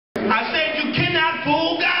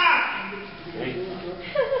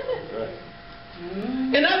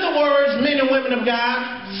and women of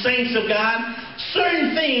God, saints of God,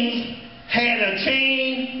 certain things had a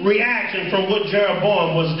chain reaction from what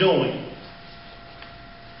Jeroboam was doing.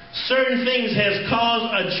 Certain things has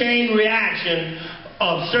caused a chain reaction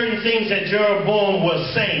of certain things that Jeroboam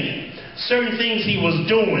was saying, certain things he was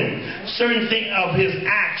doing, certain things of his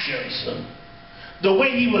actions, the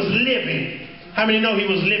way he was living. How many know he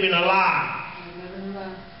was living a lie?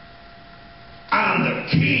 I'm the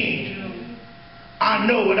king. I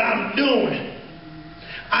know what I'm doing.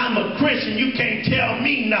 I'm a Christian. You can't tell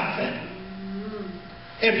me nothing.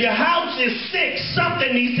 If your house is sick,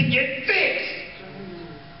 something needs to get fixed.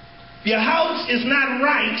 If your house is not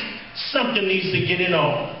right, something needs to get in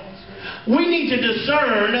order. We need to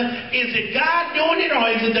discern, is it God doing it or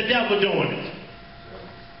is it the devil doing it?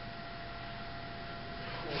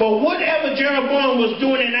 For whatever Jeroboam was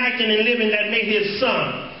doing and acting and living that made his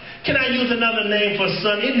son. Can I use another name for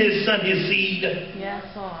son? Isn't his son his seed? Yes,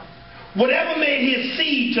 sir. Whatever made his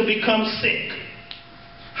seed to become sick.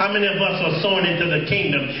 How many of us are sowing into the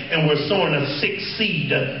kingdom and we're sowing a sick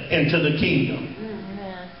seed into the kingdom?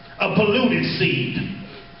 A polluted seed.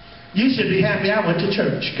 You should be happy I went to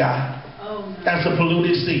church, God. That's a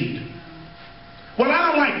polluted seed. Well,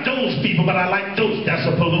 I don't like those people, but I like those. That's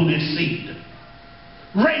a polluted seed.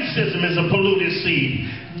 Racism is a polluted seed.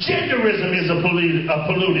 Genderism is a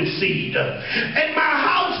polluted seed. And my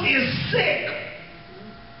house is sick.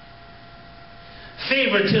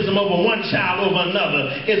 Favoritism over one child over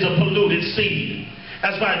another is a polluted seed.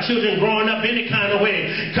 That's why children growing up any kind of way,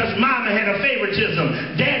 because mama had a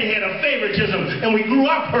favoritism, daddy had a favoritism, and we grew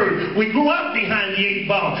up hurt. We grew up behind the 8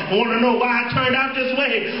 ball. I want to know why I turned out this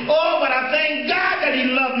way. Oh, but I thank God that he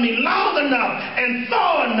loved me long enough and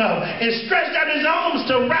far enough and stretched out his arms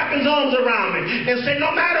to wrap his arms around me and say, no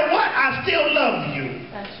matter what, I still love you.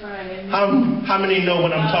 That's right. How many know what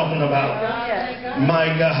I'm talking about? My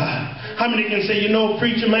God. How many can say, you know,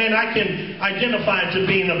 preacher man, I can identify to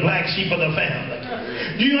being a black sheep of the family.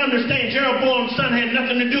 Do you understand? Jeroboam's son had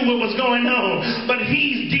nothing to do with what's going on, but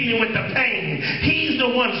he's dealing with the pain. He's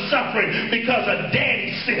the one suffering because of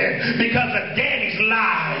daddy's sin, because of daddy's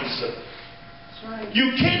lies. That's right.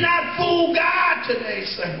 You cannot fool God today,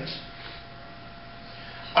 saints.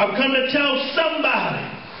 I've come to tell somebody,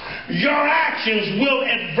 your actions will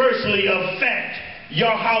adversely affect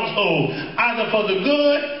your household, either for the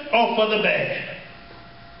good or for the bad.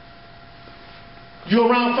 You're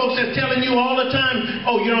around folks that's telling you all the time,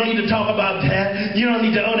 oh, you don't need to talk about that. You don't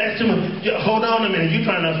need to, oh, that's too much. Hold on a minute. You're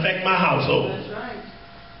trying to affect my household. That's right.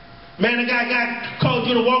 Man, the guy called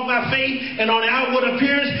you to walk by faith, and on the outward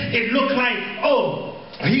appearance, it looked like, oh,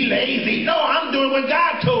 he lazy. No, I'm doing what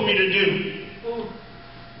God told me to do.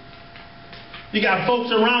 You got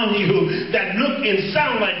folks around you that look and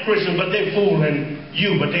sound like Christians, but they're fooling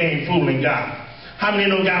you, but they ain't fooling God. How many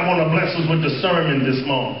know God want to bless us with the sermon this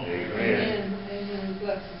morning? Amen.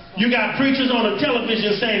 You got preachers on the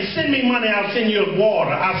television saying, send me money, I'll send you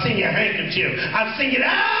water, I'll send you a handkerchief, I'll send you,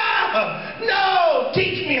 no,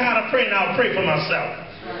 teach me how to pray and I'll pray for myself.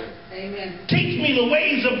 Amen. Teach me the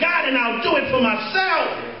ways of God and I'll do it for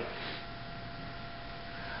myself.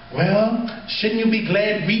 Well, shouldn't you be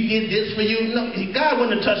glad we did this for you? No, God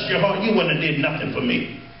wouldn't have touched your heart. You wouldn't have did nothing for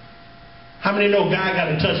me. How many know God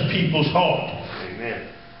got to touch people's heart?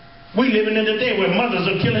 Amen. We living in a day where mothers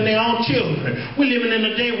are killing their own children. We living in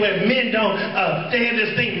a day where men don't, they had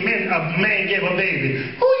this thing, a man gave a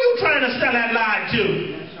baby. Who are you trying to sell that lie to?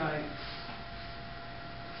 That's right.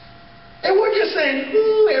 And we're just saying,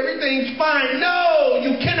 ooh, everything's fine. No,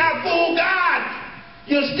 you cannot fool God.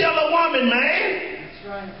 You're still a woman, man. That's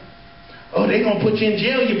right. Oh, they gonna put you in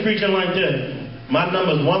jail, you preaching like that. My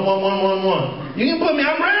number's 11111. You can put me,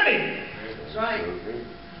 I'm ready. That's right.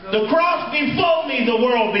 The cross before me, the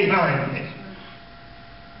world behind me.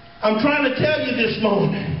 I'm trying to tell you this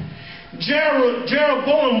morning,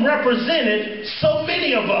 Jeroboam represented so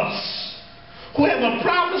many of us who have a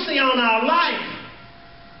prophecy on our life,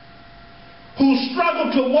 who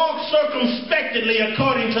struggle to walk circumspectly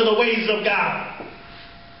according to the ways of God.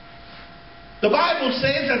 The Bible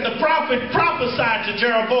says that the prophet prophesied to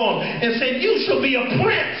Jeroboam and said, you shall be a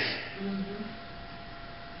prince.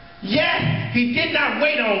 Yet, he did not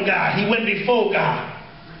wait on God. He went before God.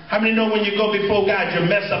 How many know when you go before God, you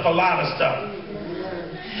mess up a lot of stuff?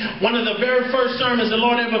 One of the very first sermons the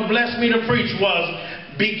Lord ever blessed me to preach was,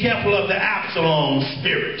 be careful of the Absalom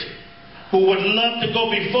spirit, who would love to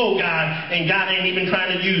go before God, and God ain't even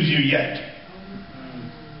trying to use you yet.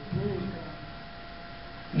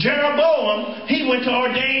 Jeroboam, he went to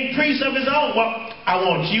ordain priests of his own. Well, I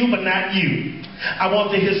want you, but not you. I want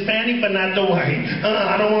the Hispanic, but not the white.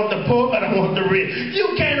 I don't want the poor, but I want the rich.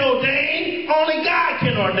 You can't ordain. Only God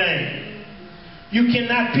can ordain. You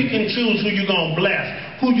cannot pick and choose who you're going to bless,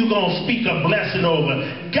 who you're going to speak a blessing over.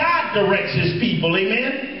 God directs his people.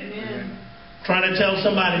 Amen? Amen. Trying to tell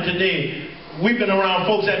somebody today, we've been around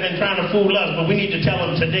folks that have been trying to fool us, but we need to tell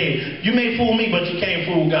them today, you may fool me, but you can't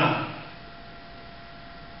fool God.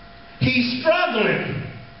 He's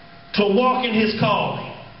struggling to walk in his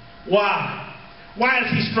calling. Why? Why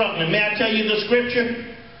is he struggling? May I tell you the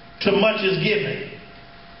scripture? Too much is given,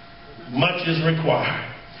 much is required.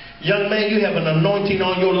 Young man, you have an anointing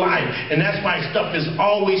on your life, and that's why stuff is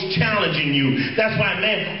always challenging you. That's why,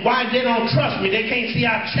 man, why they don't trust me? They can't see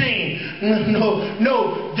I've changed.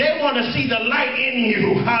 No, they want to see the light in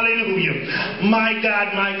you. Hallelujah. My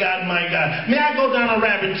God, my God, my God. May I go down a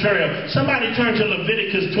rabbit trail? Somebody turn to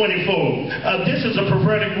Leviticus 24. This is a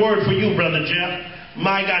prophetic word for you, Brother Jeff.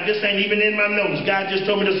 My God, this ain't even in my notes. God just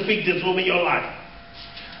told me to speak this over your life.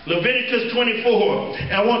 Leviticus 24.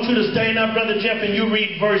 And I want you to stand up, Brother Jeff, and you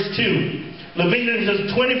read verse 2.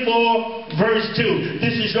 Leviticus 24, verse 2.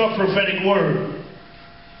 This is your prophetic word.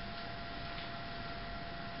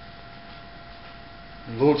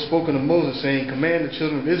 The Lord spoke unto Moses, saying, Command the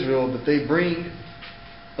children of Israel that they bring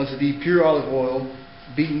unto thee pure olive oil,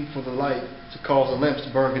 beaten for the light, to cause the lamps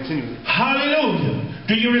to burn continually. Hallelujah.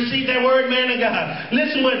 Do you receive that word, man of God?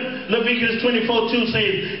 Listen what Leviticus 24:2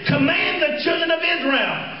 says. Command the children of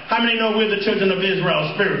Israel. How many know we're the children of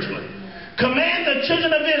Israel spiritually? Command the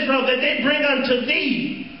children of Israel that they bring unto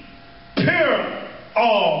thee pure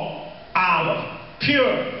olive.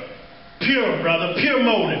 Pure, brother. Pure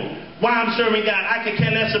motive. Why I'm serving God. I could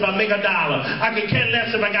care less if I make $1. I could care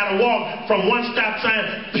less if I got to walk from one stop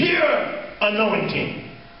sign. Pure anointing.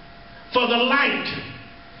 For the light,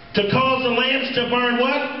 to cause the lamps to burn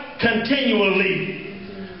what? Continually.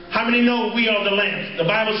 How many know we are the lamps? The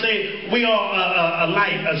Bible says we are a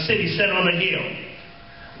light, a city set on a hill.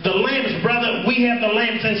 The lamps, brother, we have the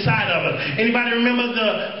lamps inside of us. Anybody remember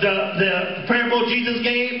the parable Jesus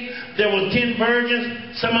gave? There was 10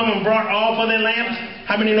 virgins. Some of them brought all for their lamps.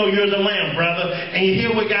 How many know you're the lamp, brother? And you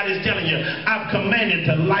hear what God is telling you. I've commanded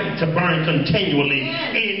the light to burn continually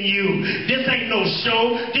in you. This ain't no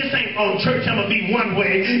show. This ain't on church. I'm going to be one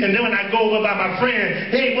way. And then when I go over by my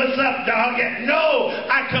friend, hey, what's up, dog? No,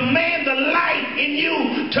 I command the light in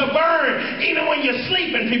you to burn. Even when you're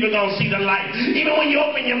sleeping, people are going to see the light. Even when you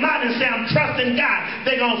open your mouth and say, I'm trusting God,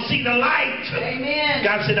 they're going to see the light. Amen.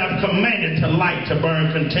 God said, I've commanded the light to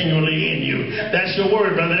burn continually in you. That's your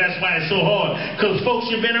word, brother. That's why it's so hard. Because folks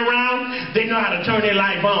you've been around, they know how to turn their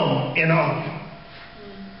life on and off.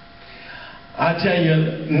 I tell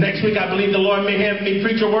you, next week I believe the Lord may have me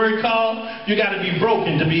preach a word called, you got to be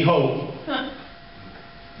broken to be whole.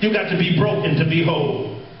 You got to be broken to be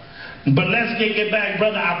whole. But let's get back,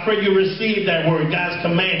 brother. I pray you receive that word. God's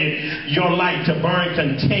commanded your light to burn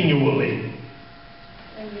continually.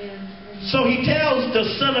 Amen. So he tells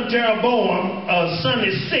the son of Jeroboam, son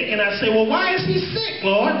is sick. And I say, well, why is he sick,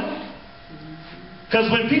 Lord? Because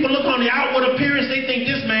when people look on the outward appearance, they think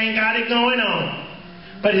this man got it going on.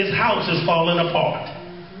 But his house is falling apart.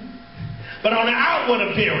 But on the outward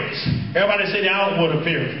appearance, everybody say the outward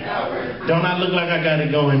appearance. Don't I look like I got it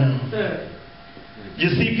going on? You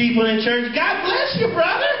see people in church, God bless you,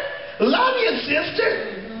 brother. Love you,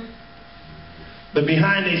 sister. But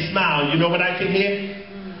behind they smile, you know what I can hear?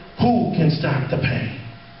 Who can stop the pain?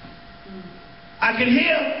 I can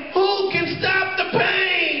hear, who can stop the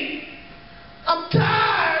pain? I'm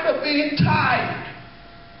tired of being tired.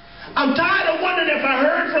 I'm tired of wondering if I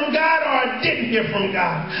heard from God or I didn't hear from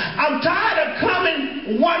God. I'm tired of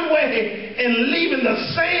coming one way and leaving the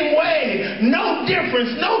same way. No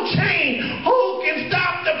difference, no change. Who can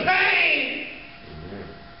stop the pain?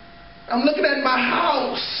 I'm looking at my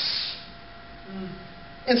house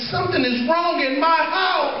and something is wrong in my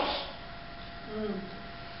house.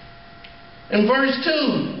 In verse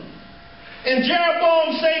 2, and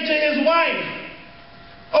Jeroboam said to his wife,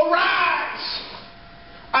 arise,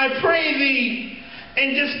 I pray thee,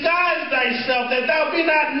 and disguise thyself, that thou be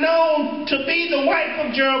not known to be the wife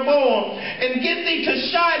of Jeroboam, and get thee to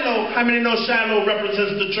Shiloh. How many know Shiloh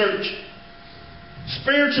represents the church?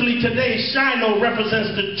 Spiritually today, Shiloh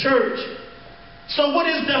represents the church. So what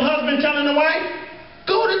is the husband telling the wife?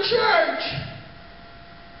 Go to church.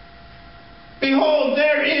 Behold,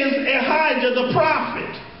 there is Ahijah the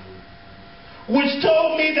prophet, which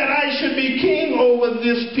told me that I should be king over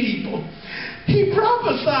this people. He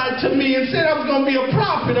prophesied to me and said I was going to be a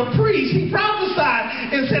prophet, a priest. He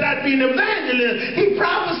prophesied and said I'd be an evangelist. He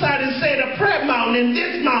prophesied and said a prayer mountain in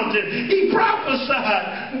this mountain. He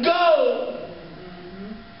prophesied, go.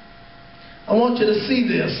 I want you to see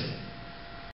this.